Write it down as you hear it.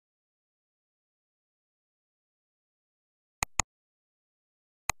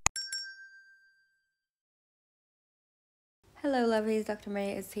Hello lovelies, Dr.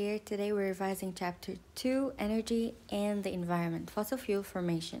 Maria is here. Today we're revising Chapter 2, Energy and the Environment, Fossil Fuel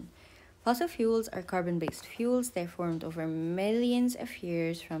Formation. Fossil fuels are carbon-based fuels. They're formed over millions of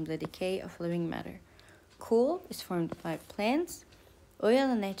years from the decay of living matter. Coal is formed by plants. Oil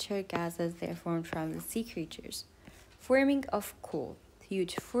and natural gases, they're formed from the sea creatures. Forming of coal.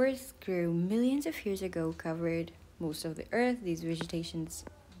 Huge forests grew millions of years ago, covered most of the earth. These vegetations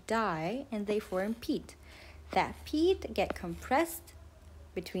die and they form peat. That peat get compressed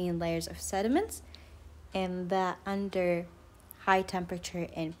between layers of sediments, and that under high temperature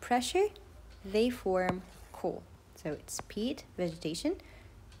and pressure, they form coal. So it's peat, vegetation,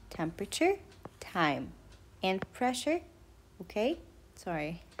 temperature, time, and pressure. Okay,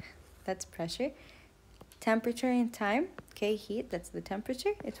 sorry, that's pressure. Temperature and time, okay, heat, that's the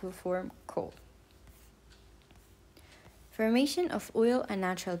temperature. It will form coal. Formation of oil and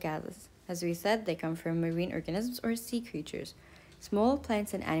natural gases. As we said, they come from marine organisms or sea creatures. Small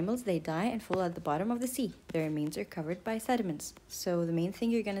plants and animals, they die and fall at the bottom of the sea. Their remains are covered by sediments. So the main thing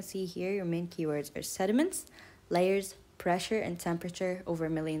you're going to see here, your main keywords are sediments, layers, pressure, and temperature over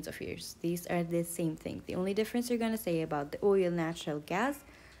millions of years. These are the same thing. The only difference you're going to say about the oil, natural gas,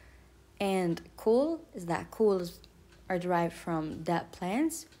 and coal is that coals are derived from dead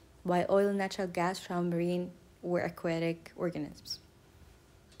plants, while oil and natural gas from marine or aquatic organisms.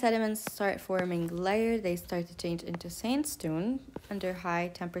 Sediments start forming layers. They start to change into sandstone under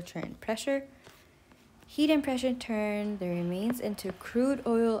high temperature and pressure. Heat and pressure turn the remains into crude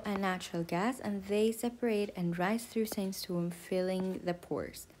oil and natural gas, and they separate and rise through sandstone, filling the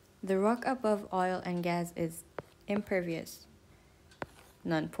pores. The rock above oil and gas is impervious,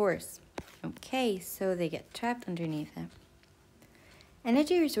 non-porous. Okay, so they get trapped underneath them.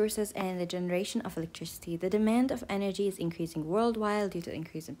 Energy resources and the generation of electricity. The demand of energy is increasing worldwide due to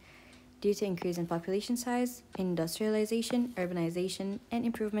increase in population size, industrialization, urbanization, and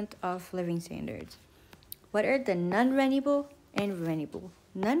improvement of living standards. What are the non-renewable and renewable?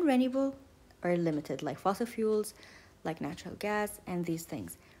 Non-renewable are limited, like fossil fuels, like natural gas, and these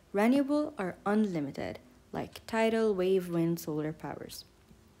things. Renewable are unlimited, like tidal, wave, wind, solar powers.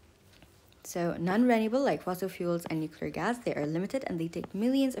 So non-renewable, like fossil fuels and nuclear gas, they are limited and they take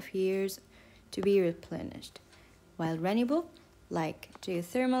millions of years to be replenished. While renewable, like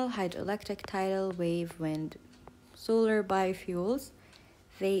geothermal, hydroelectric, tidal, wave, wind, solar, biofuels,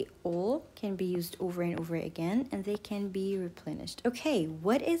 they all can be used over and over again and they can be replenished. Okay,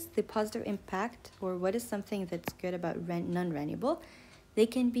 what is the positive impact, or what is something that's good about non-renewable? They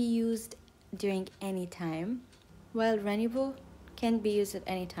can be used during any time, while renewable can be used at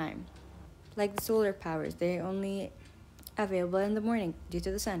any time. Like the solar powers, they're only available in the morning due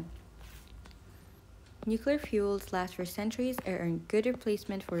to the sun. Nuclear fuels last for centuries and are a good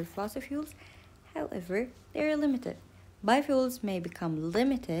replacement for fossil fuels. However, they are limited. Biofuels may become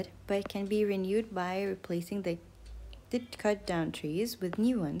limited, but can be renewed by replacing the cut down trees with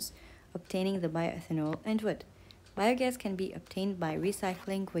new ones, obtaining the bioethanol and wood. Biogas can be obtained by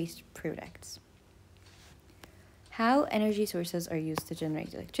recycling waste products. How energy sources are used to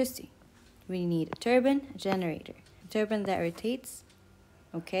generate electricity. We need a turbine, a generator. A turbine that rotates,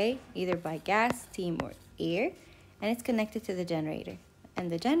 okay, either by gas, steam, or air, and it's connected to the generator.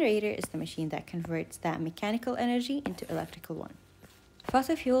 And the generator is the machine that converts that mechanical energy into electrical one.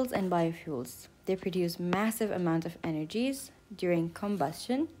 Fossil fuels and biofuels. They produce massive amount of energies during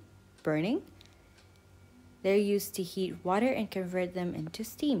combustion, burning. They're used to heat water and convert them into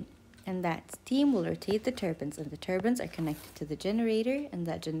steam. And that steam will rotate the turbines, and the turbines are connected to the generator, and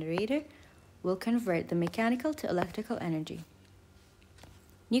that generator will convert the mechanical to electrical energy.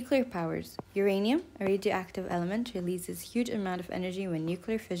 Nuclear powers. Uranium, a radioactive element, releases huge amount of energy when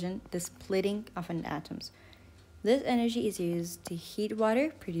nuclear fission, the splitting of an atoms. This energy is used to heat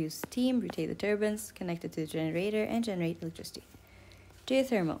water, produce steam, rotate the turbines, connect it to the generator, and generate electricity.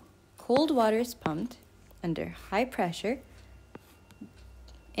 Geothermal. Cold water is pumped under high pressure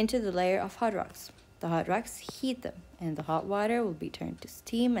into the layer of hot rocks. The hot rocks heat them, and the hot water will be turned to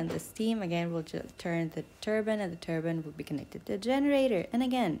steam, and the steam again will turn the turbine, and the turbine will be connected to the generator. And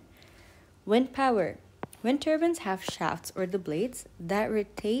again, wind power. Wind turbines have shafts, or the blades, that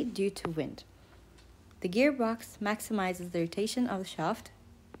rotate due to wind. The gearbox maximizes the rotation of the shaft,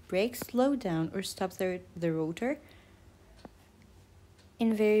 brakes slow down or stops the rotor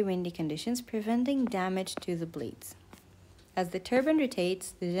in very windy conditions, preventing damage to the blades. As the turbine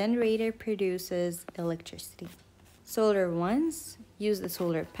rotates, the generator produces electricity. Solar ones use the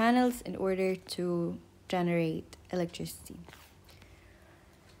solar panels in order to generate electricity.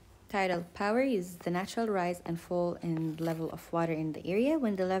 Tidal power uses the natural rise and fall in the level of water in the area.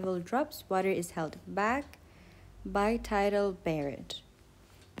 When the level drops, water is held back Bi-tidal barrage.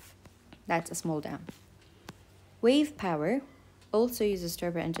 That's a small dam. Wave power also uses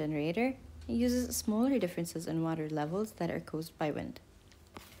turbine generator. It uses smaller differences in water levels that are caused by wind.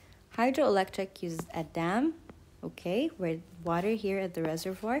 Hydroelectric uses a dam, okay, where water here at the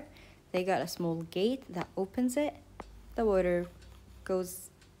reservoir, they got a small gate that opens it. The water goes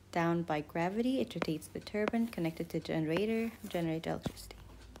down by gravity. It rotates the turbine connected to generator, generate electricity.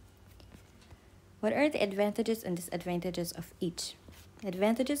 What are the advantages and disadvantages of each?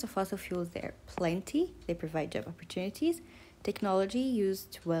 Advantages of fossil fuels, there are plenty. They provide job opportunities. Technology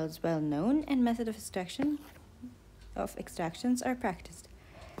used is well known, and method of extractions are practiced.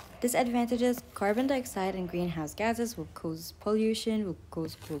 Disadvantages: carbon dioxide and greenhouse gases will cause pollution, will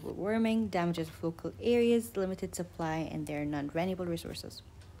cause global warming, damages of local areas, limited supply, and they are non-renewable resources.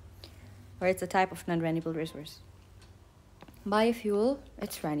 Or it's a type of non-renewable resource. Biofuel,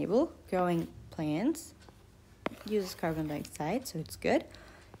 it's renewable, growing plants, uses carbon dioxide, so it's good.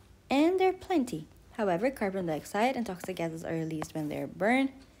 And there are plenty. However, carbon dioxide and toxic gases are released when they're burned.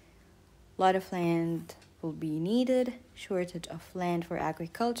 A lot of land will be needed. Shortage of land for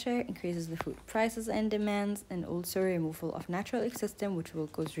agriculture increases the food prices and demands, and also removal of natural ecosystem, which will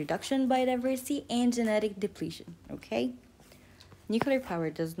cause reduction biodiversity and genetic depletion. Okay? Nuclear power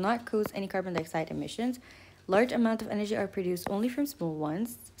does not cause any carbon dioxide emissions. Large amount of energy are produced only from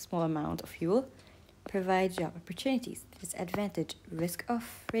small amount of fuel. Provide job opportunities. Disadvantage: risk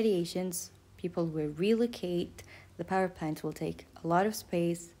of radiations. People will relocate. The power plants will take a lot of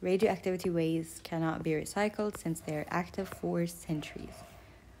space. Radioactivity waste cannot be recycled since they are active for centuries.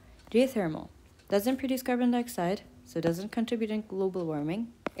 Geothermal doesn't produce carbon dioxide, so doesn't contribute in global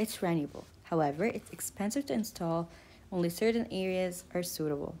warming. It's renewable. However, it's expensive to install. Only certain areas are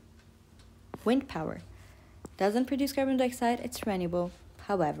suitable. Wind power doesn't produce carbon dioxide. It's renewable.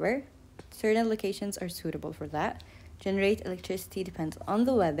 However, certain locations are suitable for that. Generate electricity depends on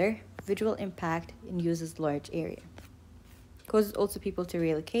the weather, visual impact, and uses large area. Causes also people to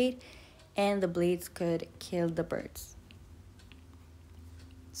relocate, and the blades could kill the birds.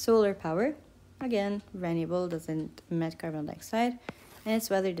 Solar power, again, renewable, doesn't emit carbon dioxide, and it's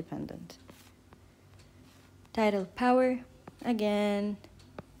weather dependent. Tidal power, again,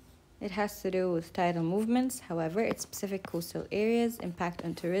 it has to do with tidal movements. However, its specific coastal areas, impact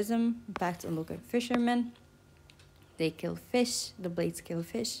on tourism, impacts on local fishermen. They kill fish, the blades kill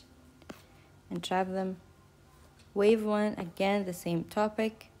fish and trap them. Wave one, again, the same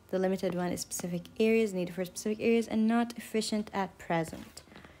topic. The limited one is specific areas, needed for specific areas, and not efficient at present.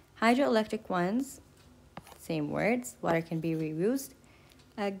 Hydroelectric ones, same words, water can be reused.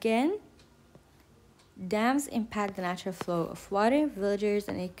 Again, dams impact the natural flow of water. Villages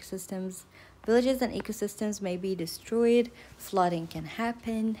and ecosystems may be destroyed. Flooding can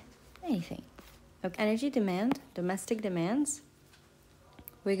happen, anything. Okay. Energy demand, domestic demands.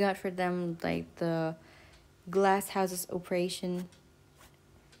 We got for them like the glass houses operation.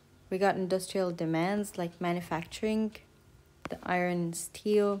 We got industrial demands like manufacturing, the iron and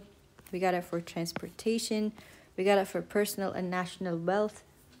steel. We got it for transportation. We got it for personal and national wealth.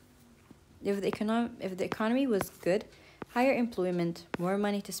 If the economy was good, higher employment, more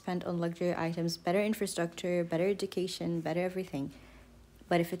money to spend on luxury items, better infrastructure, better education, better everything.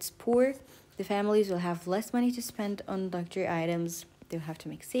 But if it's poor, the families will have less money to spend on luxury items. They'll have to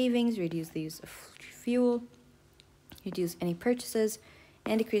make savings, reduce the use of fuel, reduce any purchases,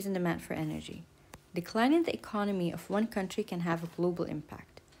 and decrease in demand for energy. Decline in the economy of one country can have a global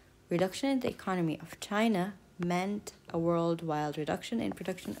impact. Reduction in the economy of China meant a worldwide reduction in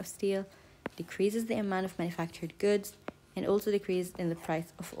production of steel, decreases the amount of manufactured goods, and also decrease in the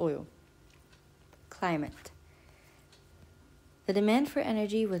price of oil. Climate. The demand for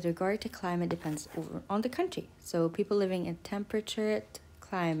energy with regard to climate depends on the country. So people living in temperate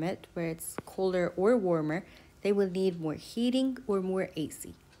climate where it's colder or warmer, they will need more heating or more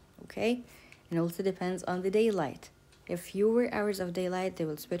AC, okay? And also depends on the daylight. If fewer hours of daylight, they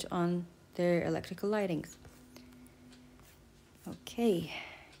will switch on their electrical lightings. Okay,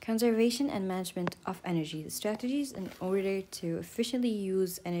 conservation and management of energy. The strategies in order to efficiently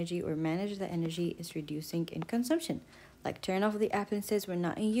use energy or manage the energy is reducing in consumption. Like turn off the appliances when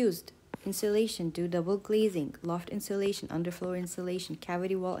not in use. Insulation, do double glazing, loft insulation, underfloor insulation,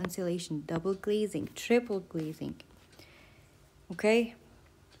 cavity wall insulation, double glazing, triple glazing. Okay,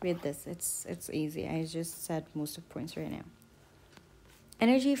 read this. It's easy. I just said most of the points right now.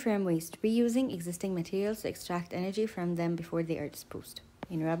 Energy from waste, reusing existing materials to extract energy from them before they are disposed.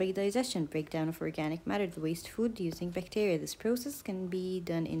 Anaerobic digestion, breakdown of organic matter, the waste food using bacteria. This process can be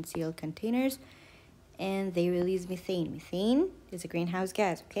done in sealed containers, and they release methane. Methane is a greenhouse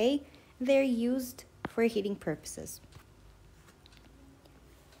gas, okay? They're used for heating purposes.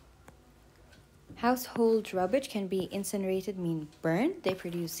 Household rubbish can be incinerated, mean burned. They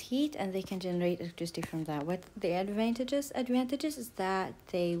produce heat and they can generate electricity from that. What the advantages? Advantages is that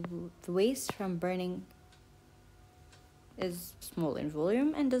the waste from burning is small in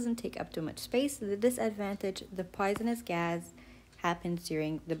volume and doesn't take up too much space. The disadvantage, the poisonous gas happens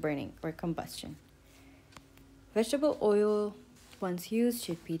during the burning or combustion. Vegetable oil, once used,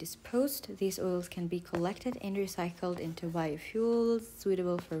 should be disposed. These oils can be collected and recycled into biofuels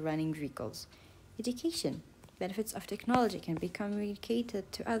suitable for running vehicles. Education. Benefits of technology can be communicated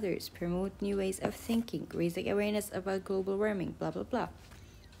to others, promote new ways of thinking, raising awareness about global warming, blah, blah, blah.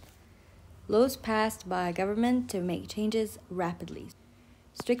 Laws passed by government to make changes rapidly.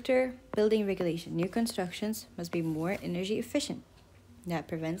 Stricter building regulation. New constructions must be more energy efficient. That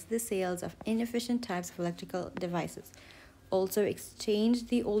prevents the sales of inefficient types of electrical devices. Also exchange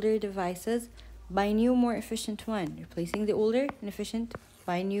the older devices by new, more efficient one, replacing the older, inefficient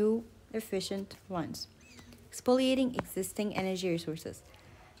by new, efficient ones. Exfoliating existing energy resources.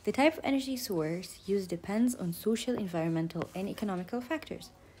 The type of energy source used depends on social, environmental, and economical factors.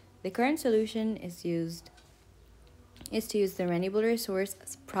 The current solution is to use the renewable resource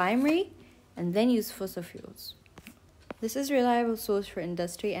as primary and then use fossil fuels. This is a reliable source for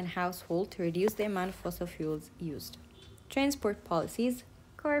industry and household to reduce the amount of fossil fuels used. Transport policies,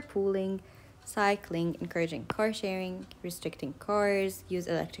 carpooling, cycling, encouraging car sharing, restricting cars, use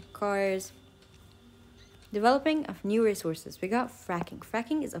electric cars. Developing of new resources. We got fracking.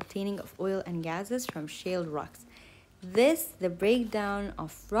 Fracking is obtaining of oil and gases from shale rocks. The breakdown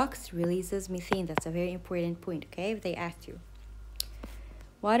of rocks releases methane. That's a very important point, okay, if they asked you.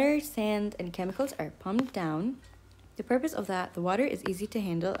 Water, sand, and chemicals are pumped down. The purpose of that, the water is easy to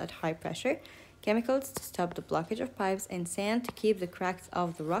handle at high pressure, chemicals to stop the blockage of pipes, and sand to keep the cracks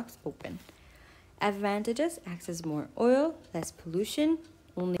of the rocks open. Advantages, access more oil, less pollution,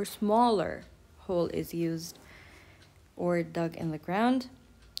 only for smaller hole is used or dug in the ground.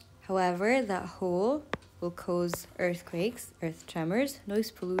 However, that hole will cause earthquakes, earth tremors, noise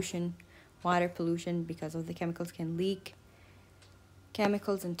pollution, water pollution because of the chemicals can leak,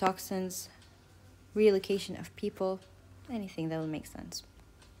 chemicals and toxins, relocation of people, anything that will make sense.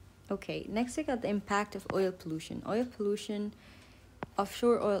 Okay, next we got the impact of oil pollution. Oil pollution,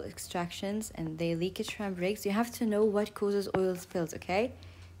 offshore oil extractions and the leakage from rigs. You have to know what causes oil spills, okay?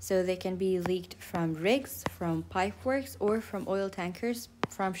 So they can be leaked from rigs, from pipeworks, or from oil tankers,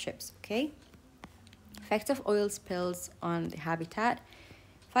 from ships, okay? Effects of oil spills on the habitat.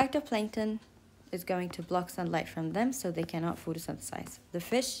 Phytoplankton is going to block sunlight from them, so they cannot photosynthesize. The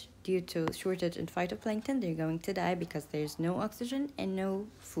fish, due to shortage in phytoplankton, they're going to die because there's no oxygen and no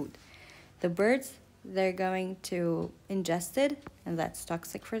food. The birds, they're going to ingest it, and that's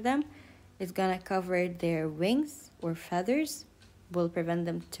toxic for them. It's gonna cover their wings or feathers, will prevent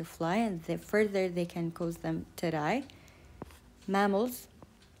them to fly, and further they can cause them to die. Mammals,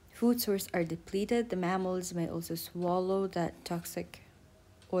 food sources are depleted. The mammals may also swallow that toxic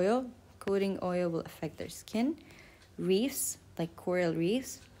oil. Coating oil will affect their skin. Reefs, like coral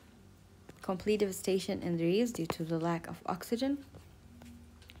reefs, complete devastation in the reefs due to the lack of oxygen.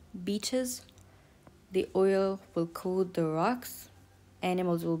 Beaches, the oil will coat the rocks.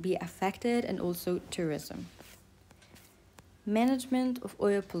 Animals will be affected, and also tourism. Management of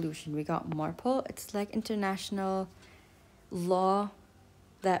oil pollution. We got MARPOL. It's like international law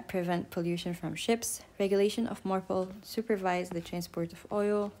that prevent pollution from ships. Regulation of MARPOL supervise the transport of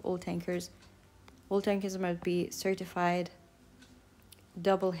oil. All tankers must be certified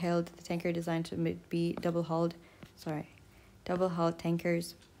double-hulled. The tanker designed to be double-hulled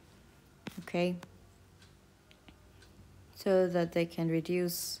tankers. Okay, so that they can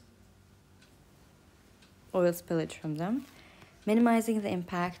reduce oil spillage from them. Minimizing the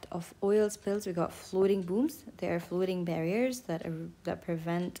impact of oil spills. We got floating booms. They are floating barriers that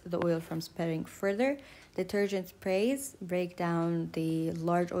prevent the oil from spreading further. Detergent sprays break down the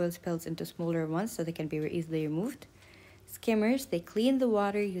large oil spills into smaller ones so they can be easily removed. Skimmers, they clean the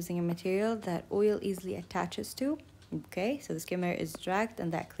water using a material that oil easily attaches to. Okay, so the skimmer is dragged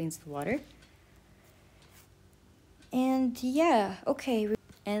and that cleans the water. And yeah, okay.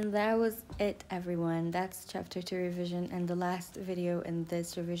 And that was it, everyone. That's chapter 2 revision and the last video in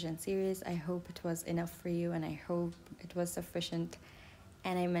this revision series. I hope it was enough for you, and I hope it was sufficient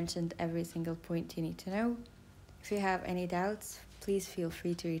and I mentioned every single point you need to know. If you have any doubts, please feel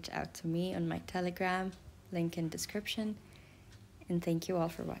free to reach out to me on my Telegram, link in description. And thank you all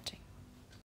for watching.